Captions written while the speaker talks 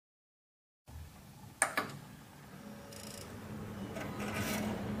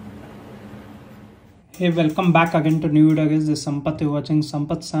Hey, welcome back again to new video guys. This is Sampath. You're watching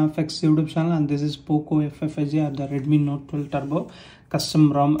SAMPATHSAMFX YouTube channel, and this is Poco FFG or the Redmi Note 12 Turbo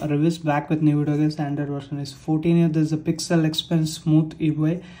custom ROM reviews. Back with new video guys. Android version is 14 here. There's a Pixel Experience Smooth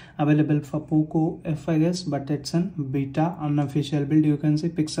UI available for Poco F5 guys, but it's in beta unofficial build. You can see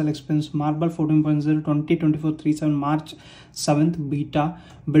Pixel Experience Marble 14.0 2024-37 March 7th beta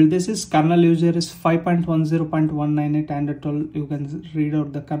build. This is kernel user is 5.10.198 and 12. You can read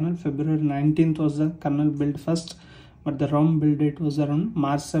out the kernel. February 19th was the kernel build first, but the ROM build date was around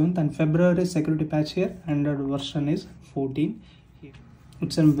March 7th, and February security patch here. Android version is 14 here.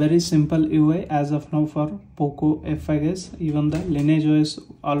 It's a very simple UI as of now for Poco F5 guys. Even the Lineage OS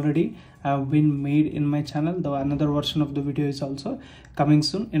already have been made in my channel. The another version of the video is also coming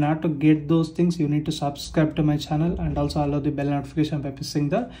soon. In order to get those things, you need to subscribe to my channel and also allow the bell notification by pressing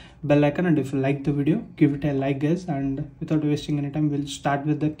the bell icon. And if you like the video, give it a like guys. And without wasting any time, we'll start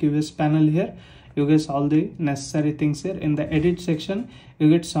with the QS panel here. You guys all the necessary things here. In the edit section, you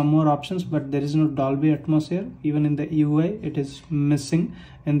get some more options, but there is no Dolby Atmos here. Even in the UI, it is missing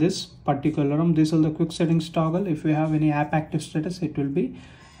in this particular ROM. This is the quick settings toggle. If you have any app active status, it will be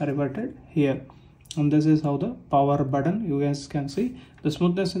reverted here. And this is how the power button, you guys can see the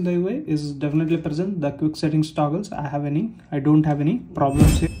smoothness in the UI is definitely present. The quick settings toggles, I don't have any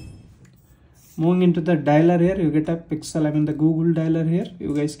problems here. Moving into the dialer here, you get a Pixel, the Google dialer here.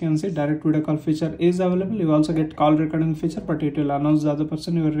 You guys can see direct video call feature is available. You also get call recording feature, but it will announce the other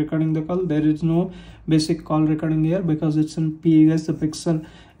person you are recording the call. There is no basic call recording here because it's in PE guys. The Pixel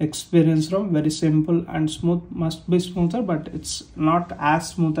Experience ROM, very simple and smooth, must be smoother, but it's not as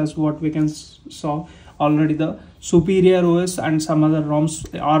smooth as what we can saw already. The superior OS and some other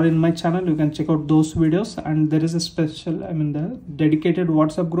ROMs are in my channel. You can check out those videos, and there is a special, the dedicated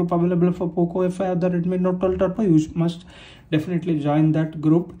WhatsApp group available for Poco F5 or the Redmi Note 12 Turbo. You must definitely join that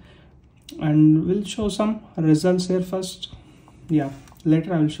group, and we'll show some results here first.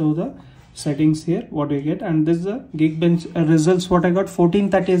 Later I will show the settings here what we get. And this is the Geekbench results. What I got: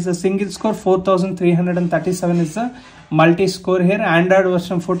 1430 is the single score, 4337 is the multi score here. Android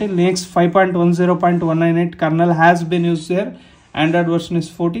version 14, Linux 5.10.198 kernel has been used here. Android version is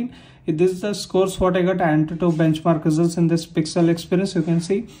 14. This is the scores what I got. Antutu benchmark results in this Pixel Experience. You can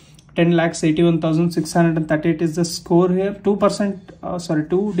see 10,81,638 is the score here. 2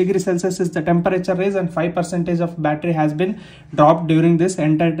 degrees Celsius is the temperature raise, and 5% of battery has been dropped during this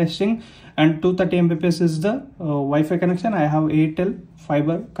entire testing. And 230 Mbps is the Wi-Fi connection. I have Airtel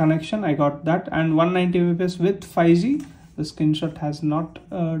fiber connection, I got that. And 190 Mbps with 5G. The screenshot has not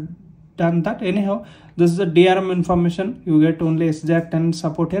done that. Anyhow, this is the DRM information. You get only SJ10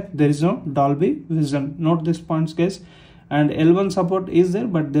 support here. There is no Dolby Vision. Note these points guys. And L1 support is there,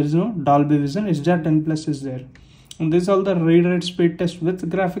 but there is no Dolby Vision. SJ10 Plus is there. And this is all the read rate speed test with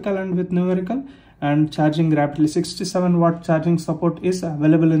graphical and with numerical. And charging rapidly, 67 watt charging support is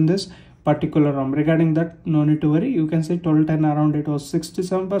available in this particular ROM. Regarding that, no need to worry. You can see 1210 around it was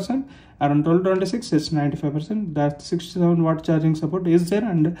 67%, around 1226 it's 95%. That 67 watt charging support is there,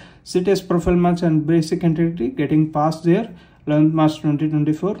 and CTS profile match and basic integrity getting passed there 11th March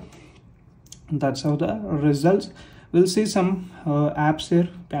 2024. That's how the results. We'll see some apps here.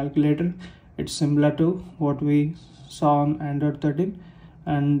 Calculator, it's similar to what we saw on Android 13,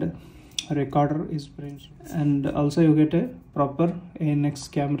 and recorder is brain. And also you get a proper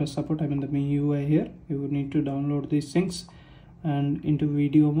ANX camera support. the MIUI here. You need to download these things. And into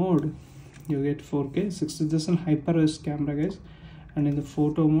video mode, you get 4K 60. This is an HyperOS camera guys. And in the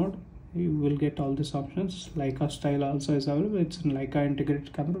photo mode, you will get all these options. Leica style also is available. It's in Leica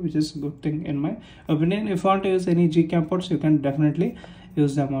integrated camera, which is a good thing in my opinion. If you want to use any Gcam ports, you can definitely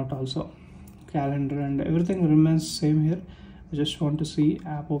use them out also. Calendar and everything remains same here. I just want to see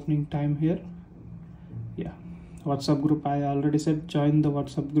app opening time here. WhatsApp group, I already said join the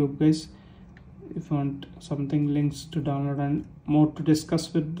WhatsApp group guys. If you want something, links to download and more to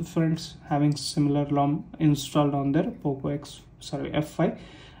discuss with friends having similar ROM installed on their Poco F5.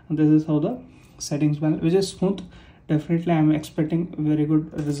 And this is how the settings panel, which is smooth. Definitely I'm expecting very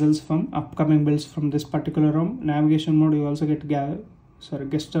good results from upcoming builds from this particular ROM. Navigation mode, you also get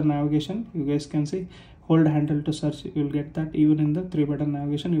gesture navigation. You guys can see hold handle to search, you will get that. Even in the 3-button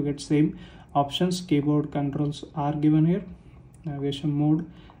navigation, you get same options. Keyboard controls are given here. Navigation mode,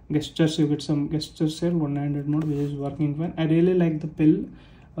 gestures, you get some gestures here. One-handed mode, which is working fine. I really like the pill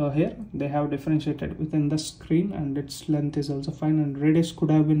here. They have differentiated within the screen, and its length is also fine, and radius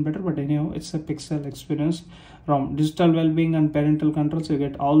could have been better, but anyhow it's a Pixel Experience ROM. Digital well-being and parental controls, you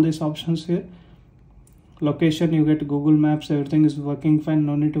get all these options here. Location, you get Google Maps, everything is working fine,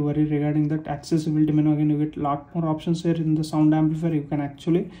 no need to worry regarding that. Accessibility menu, again you get a lot more options here. In the sound amplifier, you can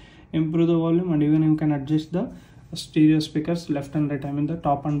actually improve the volume, and even you can adjust the stereo speakers left and right. I mean the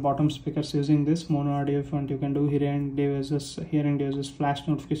top and bottom speakers using this mono audio. If you want, you can do hearing devices, flash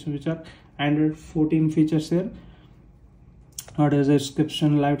notifications, which are Android 14 features here. Audio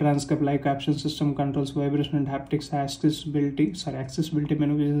description, live transcript, live caption, system controls, vibration and haptics, accessibility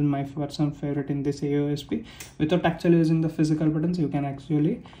menu, which is my personal favorite in this AOSP. Without actually using the physical buttons, you can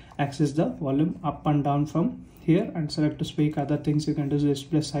actually access the volume up and down from here, and select to speak. Other things you can do is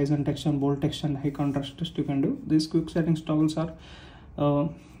display size and text and bold text and high contrast text you can do. These quick settings toggles are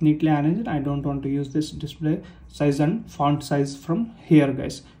neatly arranged. I don't want to use this display size and font size from here,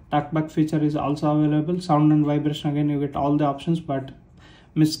 guys. Talkback feature is also available. Sound and vibration, again you get all the options, but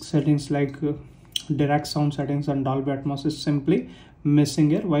missed settings like direct sound settings and Dolby Atmos is simply missing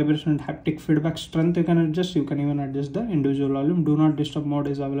here. Vibration and haptic feedback strength you can adjust. You can even adjust the individual volume. Do not disturb mode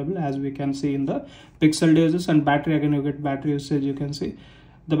is available, as we can see in the Pixel devices. And battery, again you get battery usage. You can see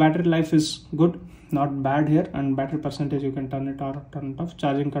the battery life is good, not bad here, and battery percentage you can turn it on or turn it off.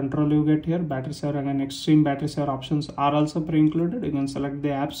 Charging control you get here. Battery saver, again extreme battery saver options are also pre-included. You can select the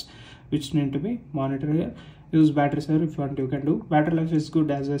apps which need to be monitored here. Use battery saver if you want, you can do. Battery life is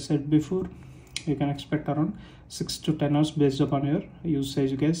good, as I said before. You can expect around 6 to 10 hours based upon your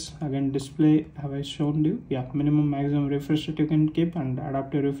usage, guys. Again, display have I shown you. Yeah, minimum maximum refresh rate you can keep, and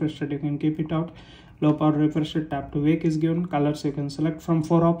adaptive refresh rate you can keep it out. Low power refresh rate, tap to wake is given. Colors you can select from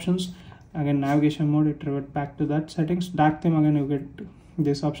 4 options. Again, navigation mode, it revert back to that settings. Dark theme, again you get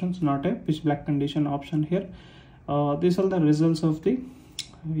these options, not a pitch black condition option here. These are the results of the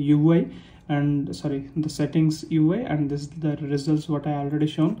UI and the settings UI, and this is the results what I already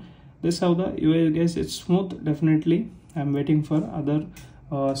shown. This how the UI, guys. It's smooth, definitely. I'm waiting for other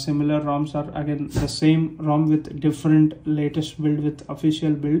similar ROMs, or again the same ROM with different latest build with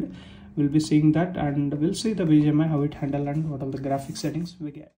official build. We'll be seeing that, and we'll see the BGMI how it handle and what all the graphic settings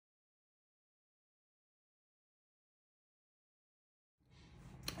we get.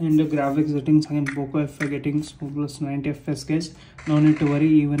 In the graphics settings, again Poco F5 getting smooth plus 90 FPS, guys. No need to worry,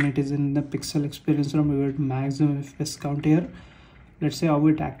 even it is in the Pixel experience ROM, we get maximum FPS count here. Let's see how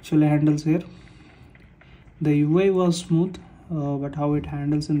it actually handles here. The UI was smooth, but how it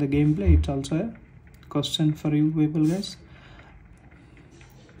handles in the gameplay, it's also a question for you people, guys.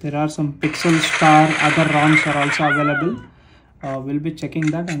 There are some Pixel Star other ROMs are also available. We'll be checking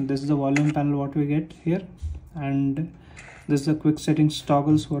that, and this is the volume panel what we get here, and this is the quick settings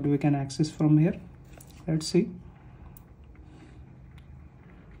toggles what we can access from here. Let's see.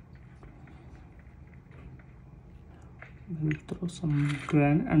 We'll throw some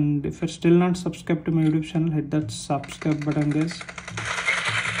grand, and if you're still not subscribed to my YouTube channel, hit that subscribe button, guys.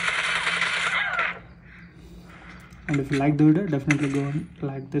 And if you like the video, definitely go and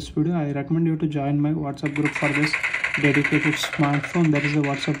like this video. I recommend you to join my WhatsApp group for this dedicated smartphone. There is a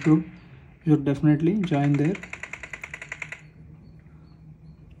WhatsApp group, you should definitely join there.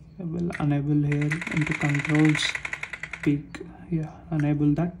 I will enable here into controls peak. Yeah,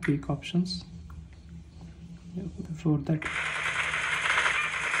 enable that peak options. Yeah, before that,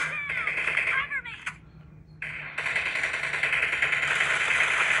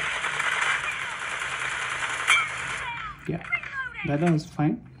 yeah, that was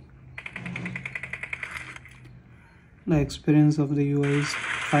fine. The experience of the UI is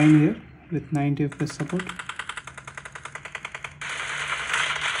fine here with 90 FPS support.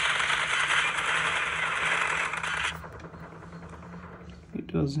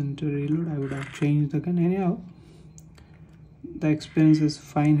 It was into reload, I would have changed the gun. Anyhow, the experience is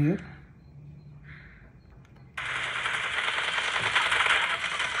fine here.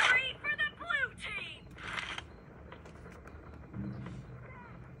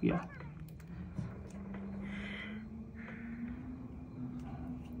 Yeah,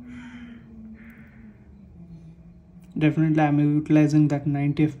 definitely I'm utilizing that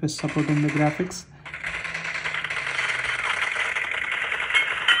 90 FPS support in the graphics.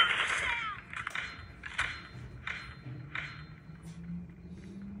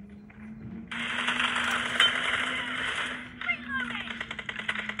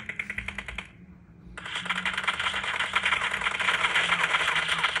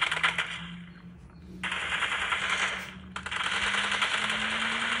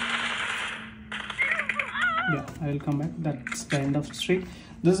 Yeah, I will come back. That's the end of the streak.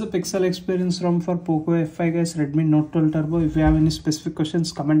 This is a Pixel experience ROM for Poco F5, guys. Redmi Note 12 Turbo. If you have any specific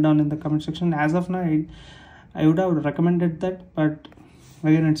questions, comment down in the comment section. As of now, I would have recommended that, but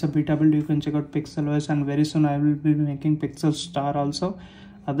again, it's a beta build. You can check out PixelOS, and very soon I will be making Pixel Star also.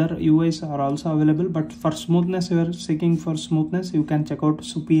 Other UIs are also available, but for smoothness, if you are seeking for smoothness, you can check out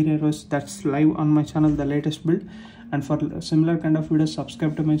superiorOS. That's live on my channel, the latest build. and for similar kind of videos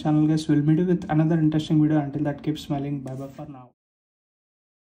subscribe to my channel guys. We'll meet you with another interesting video. Until that, keep smiling. Bye bye for now.